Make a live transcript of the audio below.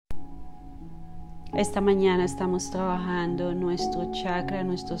Esta mañana estamos trabajando nuestro chakra,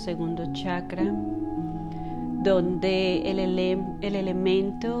 nuestro segundo chakra, donde el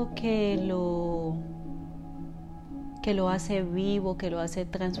elemento que lo hace vivo, que lo hace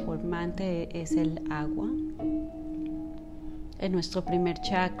transformante es el agua. En nuestro primer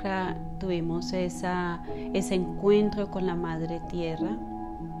chakra tuvimos ese encuentro con la Madre Tierra.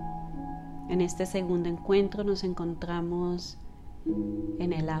 En este segundo encuentro nos encontramos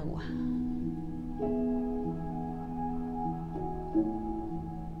en el agua.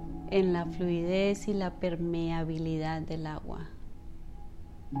 En la fluidez y la permeabilidad del agua.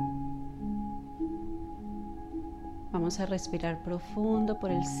 Vamos a respirar profundo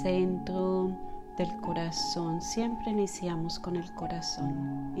por el centro del corazón. Siempre iniciamos con el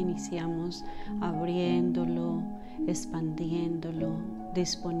corazón. Iniciamos abriéndolo, expandiéndolo,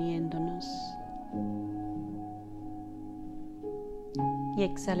 disponiéndonos. Y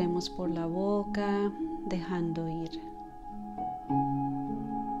exhalemos por la boca, dejando ir.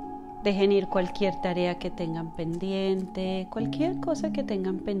 Dejen ir cualquier tarea que tengan pendiente, cualquier cosa que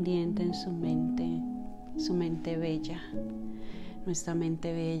tengan pendiente en su mente bella, nuestra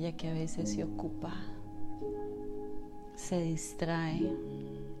mente bella que a veces se ocupa, se distrae.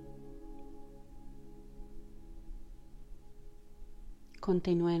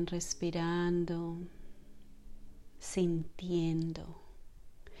 Continúen respirando, sintiendo.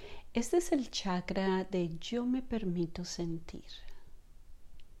 Este es el chakra de yo me permito sentir.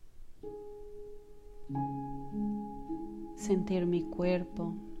 Sentir mi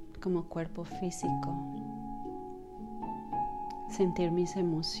cuerpo como cuerpo físico. Sentir mis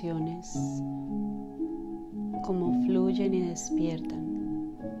emociones, cómo fluyen y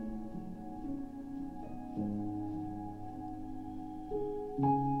despiertan.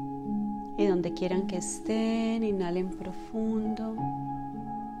 Y donde quieran que estén, inhalen profundo.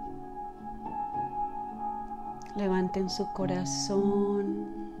 Levanten su corazón,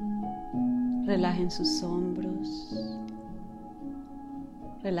 relajen sus hombros,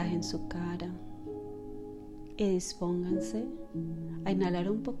 relajen su cara y dispónganse a inhalar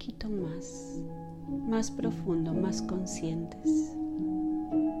un poquito más profundo, más conscientes.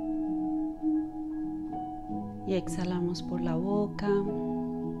 Y exhalamos por la boca,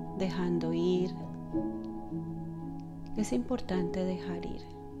 dejando ir. Es importante dejar ir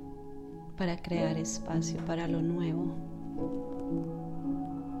para crear espacio para lo nuevo.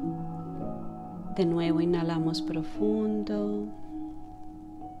 De nuevo inhalamos profundo.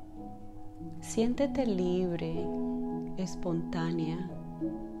 Siéntete libre, espontánea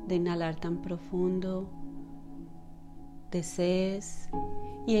de inhalar tan profundo desees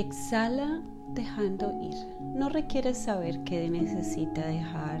y exhala dejando ir. No requieres saber qué necesitas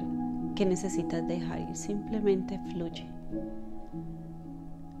dejar ir, simplemente fluye.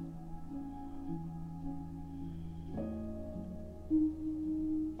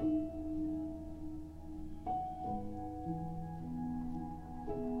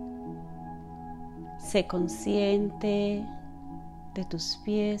 Sé consciente de tus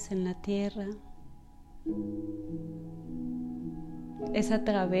pies en la tierra. Es a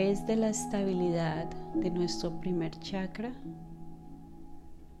través de la estabilidad de nuestro primer chakra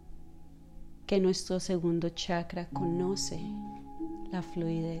que nuestro segundo chakra conoce la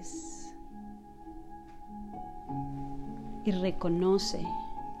fluidez y reconoce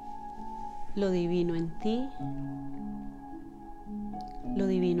lo divino en ti, lo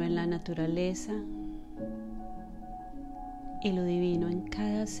divino en la naturaleza y lo divino en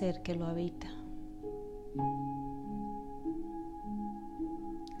cada ser que lo habita.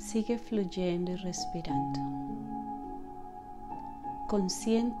 Sigue fluyendo y respirando.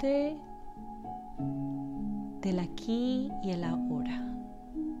 Consciente del aquí y el ahora.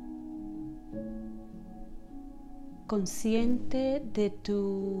 Consciente de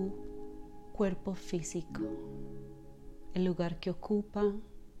tu cuerpo físico, el lugar que ocupa,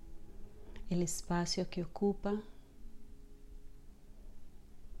 el espacio que ocupa.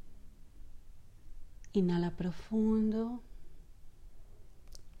 Inhala profundo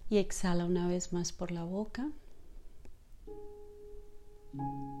y exhala una vez más por la boca.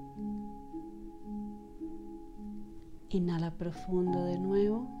 Inhala profundo de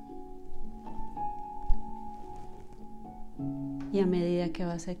nuevo. Y a medida que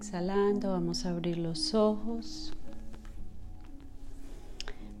vas exhalando, vamos a abrir los ojos.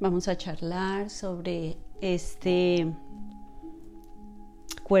 Vamos a charlar sobre este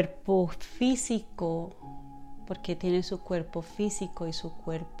cuerpo físico, porque tiene su cuerpo físico y su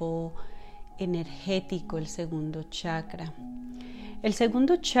cuerpo energético, el segundo chakra. El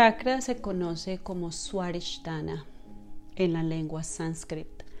segundo chakra se conoce como Swaristhana en la lengua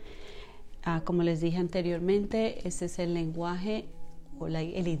sánscrita. Como les dije anteriormente, ese es el lenguaje o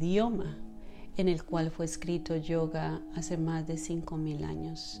el idioma en el cual fue escrito yoga hace más de 5.000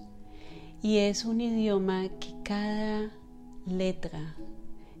 años. Y es un idioma que cada letra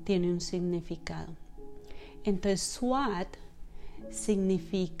tiene un significado. Entonces, Swat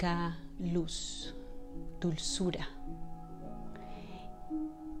significa luz, dulzura.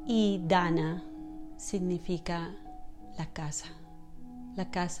 Y Dana significa la casa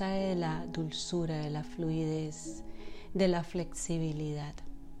de la dulzura, de la fluidez, de la flexibilidad.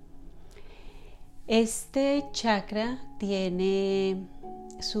 Este chakra tiene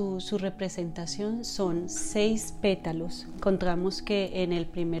su representación, son 6 pétalos. Encontramos que en el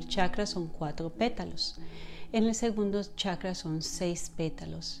primer chakra son 4 pétalos. En el segundo chakra son 6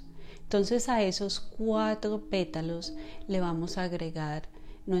 pétalos. Entonces a esos 4 pétalos le vamos a agregar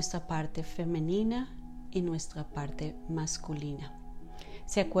nuestra parte femenina y nuestra parte masculina.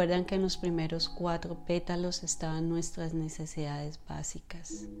 ¿Se acuerdan que en los primeros 4 pétalos estaban nuestras necesidades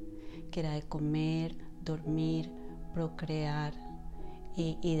básicas? Que era de comer, dormir, procrear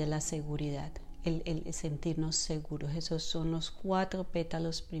y de la seguridad, el sentirnos seguros. Esos son los 4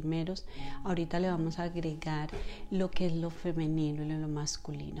 pétalos primeros. Ahorita le vamos a agregar lo que es lo femenino y lo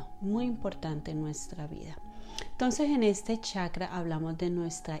masculino, muy importante en nuestra vida. Entonces en este chakra hablamos de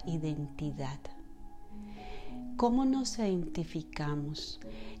nuestra identidad. ¿Cómo nos identificamos?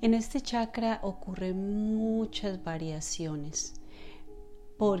 En este chakra ocurren muchas variaciones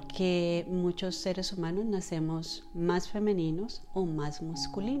porque muchos seres humanos nacemos más femeninos o más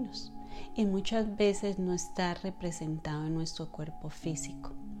masculinos y muchas veces no está representado en nuestro cuerpo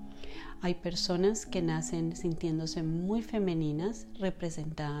físico. Hay personas que nacen sintiéndose muy femeninas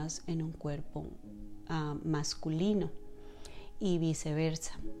representadas en un cuerpo masculino y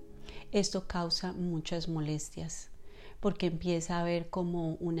viceversa. Esto causa muchas molestias porque empieza a haber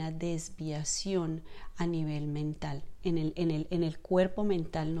como una desviación a nivel mental. En el cuerpo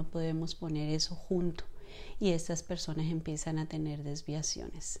mental no podemos poner eso junto y estas personas empiezan a tener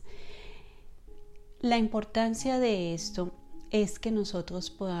desviaciones. La importancia de esto es que nosotros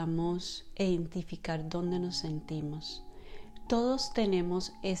podamos identificar dónde nos sentimos. Todos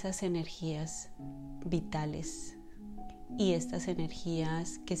tenemos esas energías vitales y estas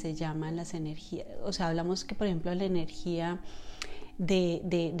energías que se llaman las energías, o sea, hablamos que por ejemplo la energía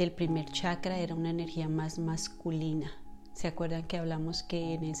del primer chakra era una energía más masculina. ¿Se acuerdan que hablamos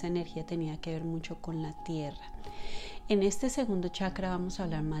que en esa energía tenía que ver mucho con la tierra? En este segundo chakra vamos a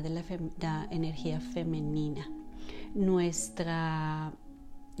hablar más de la energía femenina, nuestra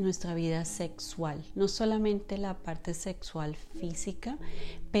vida sexual, no solamente la parte sexual física,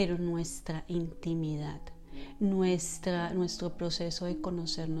 pero nuestra intimidad. Nuestro proceso de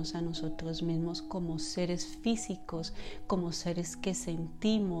conocernos a nosotros mismos como seres físicos, como seres que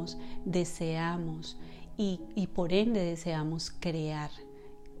sentimos, deseamos y por ende deseamos crear.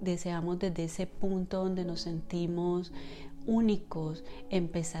 Deseamos desde ese punto donde nos sentimos únicos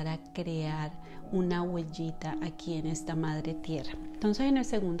empezar a crear una huellita aquí en esta madre tierra. Entonces en el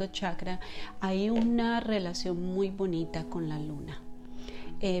segundo chakra hay una relación muy bonita con la luna.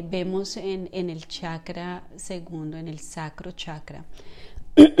 Vemos en el chakra segundo, en el sacro chakra,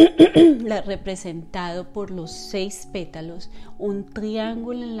 representado por los 6 pétalos, un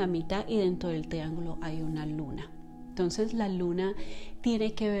triángulo en la mitad y dentro del triángulo hay una luna. Entonces la luna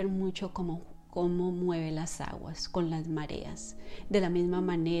tiene que ver mucho cómo mueve las aguas con las mareas. De la misma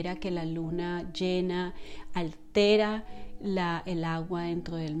manera que la luna llena altera el agua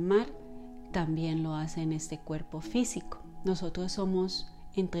dentro del mar, también lo hace en este cuerpo físico. Nosotros somos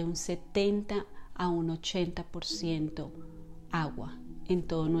entre un 70 a un 80% agua en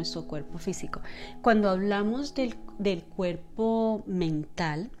todo nuestro cuerpo físico. Cuando hablamos del cuerpo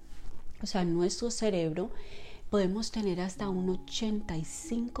mental, o sea, nuestro cerebro, podemos tener hasta un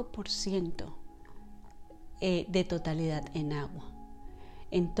 85% de totalidad en agua.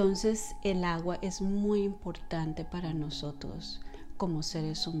 Entonces, el agua es muy importante para nosotros como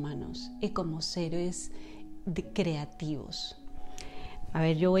seres humanos y como seres creativos. A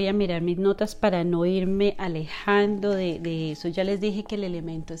ver, yo voy a mirar mis notas para no irme alejando de eso. Ya les dije que el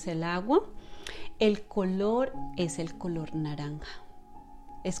elemento es el agua. El color es el color naranja.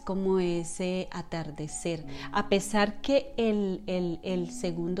 Es como ese atardecer. A pesar que el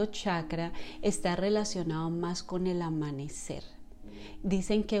segundo chakra está relacionado más con el amanecer.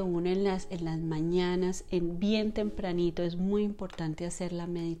 Dicen que uno en las mañanas, bien tempranito, es muy importante hacer la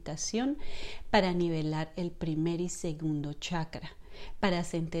meditación para nivelar el primer y segundo chakra, para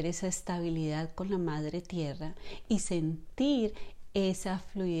sentir esa estabilidad con la madre tierra y sentir esa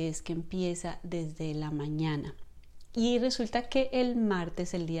fluidez que empieza desde la mañana. Y resulta que el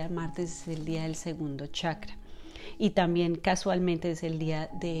día martes es el día del segundo chakra. Y también casualmente es el día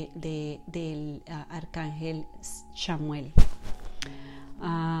del arcángel Chamuel.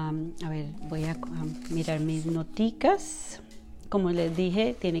 A ver, voy a mirar mis noticas. Como les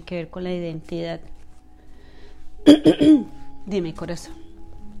dije, tiene que ver con la identidad. Dime, corazón.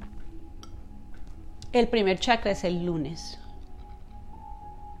 El primer chakra es el lunes.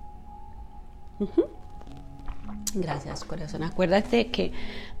 Gracias, corazón. Acuérdate que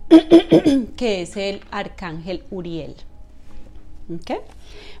es el arcángel Uriel. ¿Ok?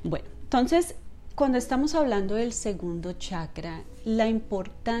 Bueno, entonces, cuando estamos hablando del segundo chakra, la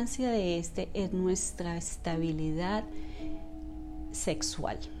importancia de este es nuestra estabilidad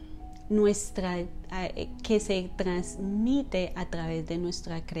sexual, que se transmite a través de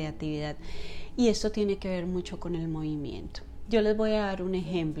nuestra creatividad. Y esto tiene que ver mucho con el movimiento. Yo les voy a dar un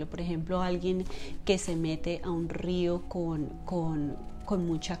ejemplo. Por ejemplo, alguien que se mete a un río con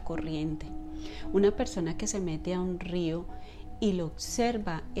mucha corriente. Una persona que se mete a un río y lo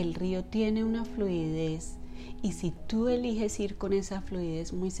observa, el río tiene una fluidez, y si tú eliges ir con esa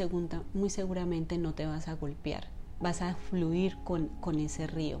fluidez, muy seguramente no te vas a golpear, vas a fluir con ese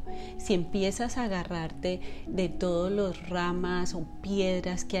río. Si empiezas a agarrarte de todas las ramas o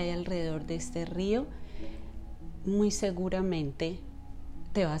piedras que hay alrededor de este río, muy seguramente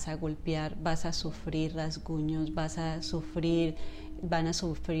te vas a golpear, vas a sufrir rasguños, van a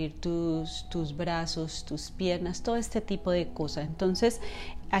sufrir tus brazos, tus piernas, todo este tipo de cosas. Entonces,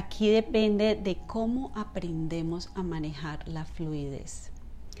 aquí depende de cómo aprendemos a manejar la fluidez.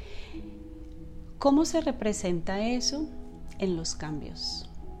 ¿Cómo se representa eso? En los cambios.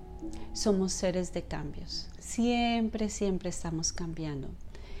 Somos seres de cambios. Siempre estamos cambiando.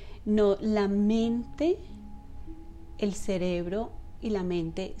 No, la mente, el cerebro y la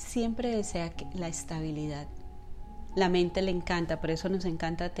mente siempre desea la estabilidad. La mente le encanta, por eso nos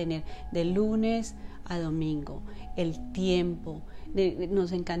encanta tener de lunes a domingo el tiempo.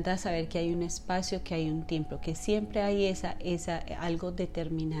 Nos encanta saber que hay un espacio, que hay un tiempo, que siempre hay algo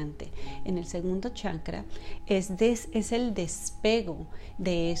determinante. En el segundo chakra es el despego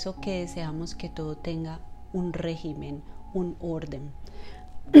de eso que deseamos que todo tenga un régimen, un orden.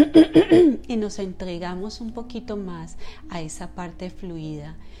 Y nos entregamos un poquito más a esa parte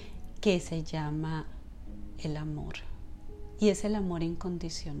fluida que se llama el amor, y es el amor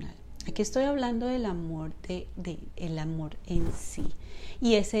incondicional. Aquí estoy hablando del amor, el amor en sí,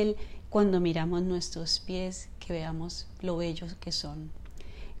 y es cuando miramos nuestros pies, que veamos lo bellos que son,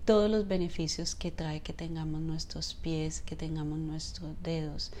 todos los beneficios que trae que tengamos nuestros pies, que tengamos nuestros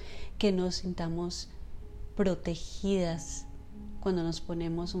dedos, que nos sintamos protegidas. Cuando nos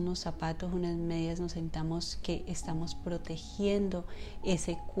ponemos unos zapatos, unas medias, nos sentamos que estamos protegiendo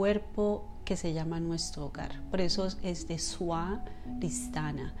ese cuerpo que se llama nuestro hogar. Por eso es de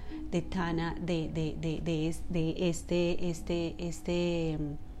Swadhisthana, de Tana,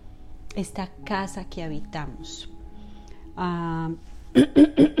 esta casa que habitamos.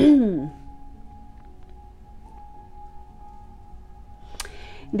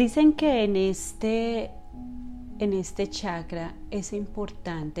 Dicen que en este chakra es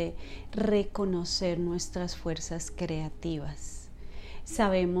importante reconocer nuestras fuerzas creativas.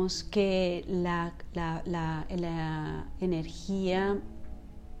 Sabemos que la energía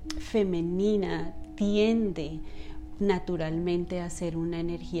femenina tiende naturalmente a ser una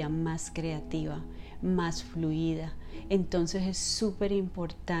energía más creativa, más fluida. Entonces es súper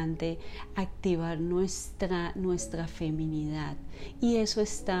importante activar nuestra feminidad, y eso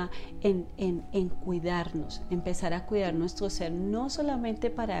está en cuidarnos, empezar a cuidar nuestro ser, no solamente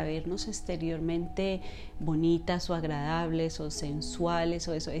para vernos exteriormente bonitas o agradables o sensuales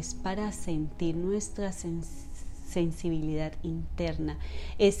o eso, es para sentir nuestra sensibilidad interna.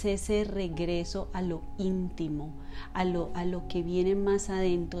 Es ese regreso a lo íntimo, a lo que viene más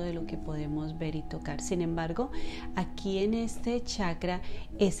adentro de lo que podemos ver y tocar. Sin embargo, aquí en este chakra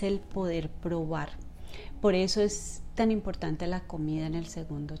es el poder probar. Por eso es tan importante la comida en el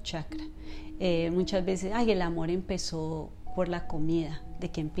segundo chakra. Muchas veces, el amor empezó por la comida, de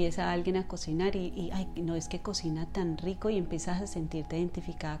que empieza alguien a cocinar y no es que cocina tan rico, y empiezas a sentirte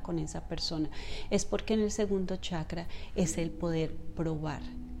identificada con esa persona. Es porque en el segundo chakra es el poder probar,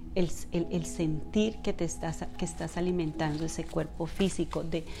 el sentir que estás alimentando ese cuerpo físico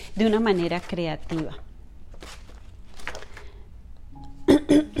de una manera creativa.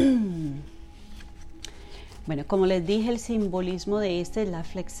 Bueno, como les dije, el simbolismo de es la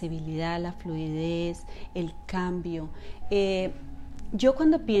flexibilidad, la fluidez, el cambio. Yo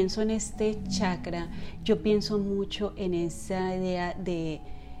cuando pienso en este chakra, yo pienso mucho en esa idea de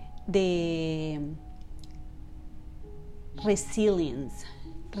resiliencia.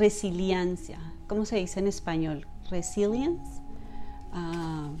 ¿Cómo se dice en español? Resilience.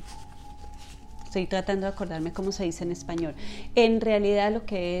 Estoy tratando de acordarme cómo se dice en español. En realidad lo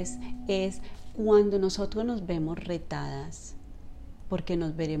que es cuando nosotros nos vemos retadas, porque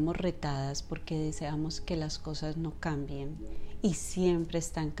nos veremos retadas, porque deseamos que las cosas no cambien y siempre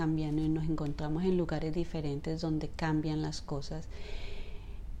están cambiando y nos encontramos en lugares diferentes donde cambian las cosas.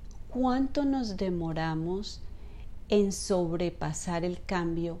 ¿Cuánto nos demoramos en sobrepasar el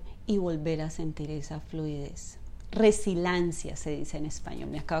cambio y volver a sentir esa fluidez? Resiliencia se dice en español,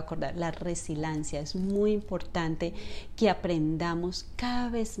 me acabo de acordar. La resiliencia es muy importante, que aprendamos cada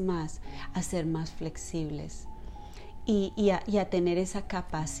vez más a ser más flexibles y a tener esa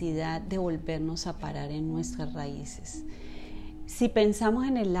capacidad de volvernos a parar en nuestras raíces. Si pensamos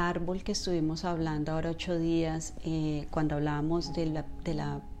en el árbol que estuvimos hablando ahora 8 días, cuando hablábamos del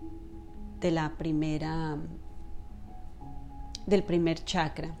primer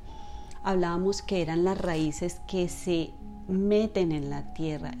chakra, hablábamos que eran las raíces que se meten en la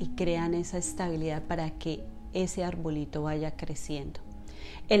tierra y crean esa estabilidad para que ese arbolito vaya creciendo.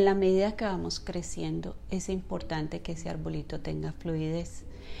 En la medida que vamos creciendo, es importante que ese arbolito tenga fluidez,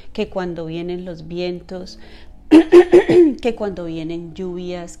 que cuando vienen los vientos, que cuando vienen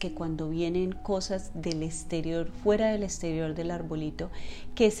lluvias, que cuando vienen cosas del exterior, fuera del exterior del arbolito,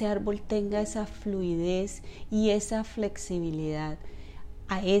 que ese árbol tenga esa fluidez y esa flexibilidad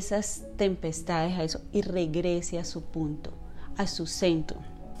a esas tempestades, a eso, y regrese a su punto, a su centro.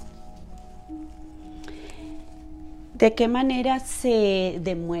 ¿De qué manera se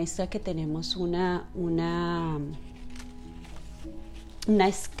demuestra que tenemos una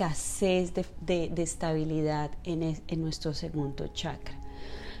escasez de estabilidad en nuestro segundo chakra?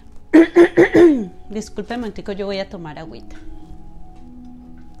 Disculpe un momentico, yo voy a tomar agüita.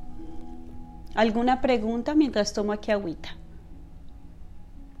 ¿Alguna pregunta mientras tomo aquí agüita?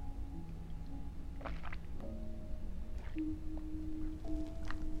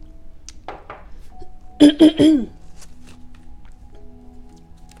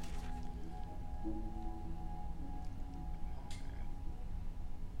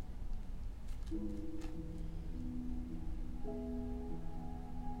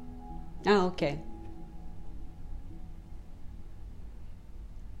 Ok.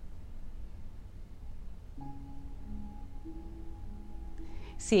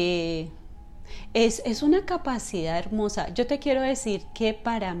 Sí, es una capacidad hermosa. Yo te quiero decir que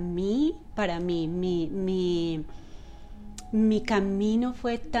para mí, mi camino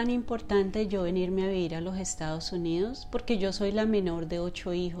fue tan importante yo venirme a vivir a los Estados Unidos, porque yo soy la menor de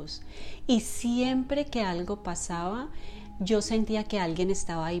 8 hijos y siempre que algo pasaba, yo sentía que alguien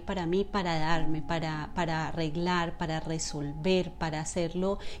estaba ahí para mí, para darme, para arreglar, para resolver, para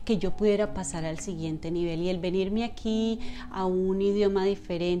hacerlo que yo pudiera pasar al siguiente nivel. Y el venirme aquí a un idioma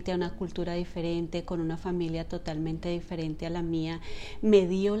diferente, a una cultura diferente, con una familia totalmente diferente a la mía, me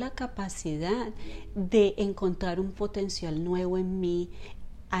dio la capacidad de encontrar un potencial nuevo en mí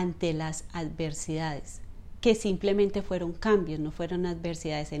ante las adversidades, que simplemente fueron cambios, no fueron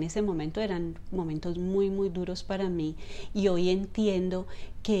adversidades. En ese momento eran momentos muy, muy duros para mí y hoy entiendo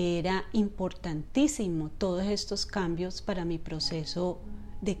que era importantísimo todos estos cambios para mi proceso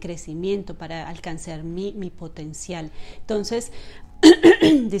de crecimiento, para alcanzar mi potencial. Entonces,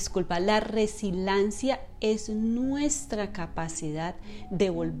 disculpa, la resiliencia es nuestra capacidad de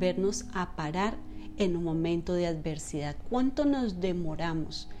volvernos a parar en un momento de adversidad. ¿Cuánto nos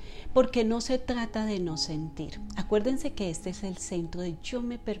demoramos? Porque no se trata de no sentir. Acuérdense que este es el centro de yo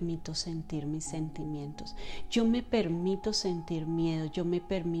me permito sentir mis sentimientos, yo me permito sentir miedo, yo me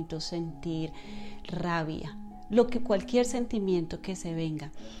permito sentir rabia, cualquier sentimiento que se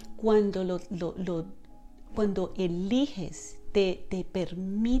venga. Cuando cuando eliges, te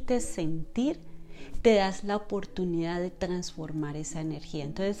permites sentir, te das la oportunidad de transformar esa energía.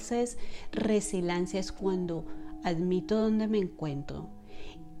 Entonces, resiliencia es cuando admito dónde me encuentro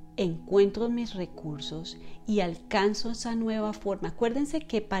mis recursos y alcanzo esa nueva forma. Acuérdense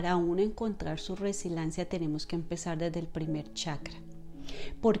que para uno encontrar su resiliencia tenemos que empezar desde el primer chakra,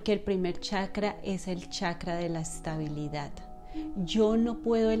 porque el primer chakra es el chakra de la estabilidad. Yo no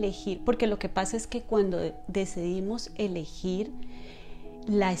puedo elegir, porque lo que pasa es que cuando decidimos elegir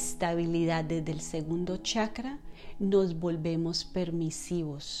la estabilidad desde el segundo chakra, nos volvemos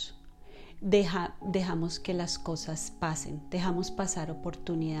permisivos. Dejamos que las cosas pasen, dejamos pasar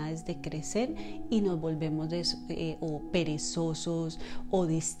oportunidades de crecer y nos volvemos o perezosos o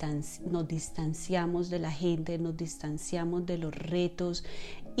nos distanciamos de la gente, nos distanciamos de los retos,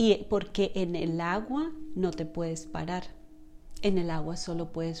 y porque en el agua no te puedes parar, en el agua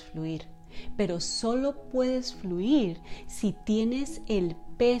solo puedes fluir. pero solo puedes fluir si tienes el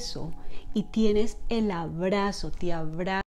peso y tienes el abrazo, te abrazas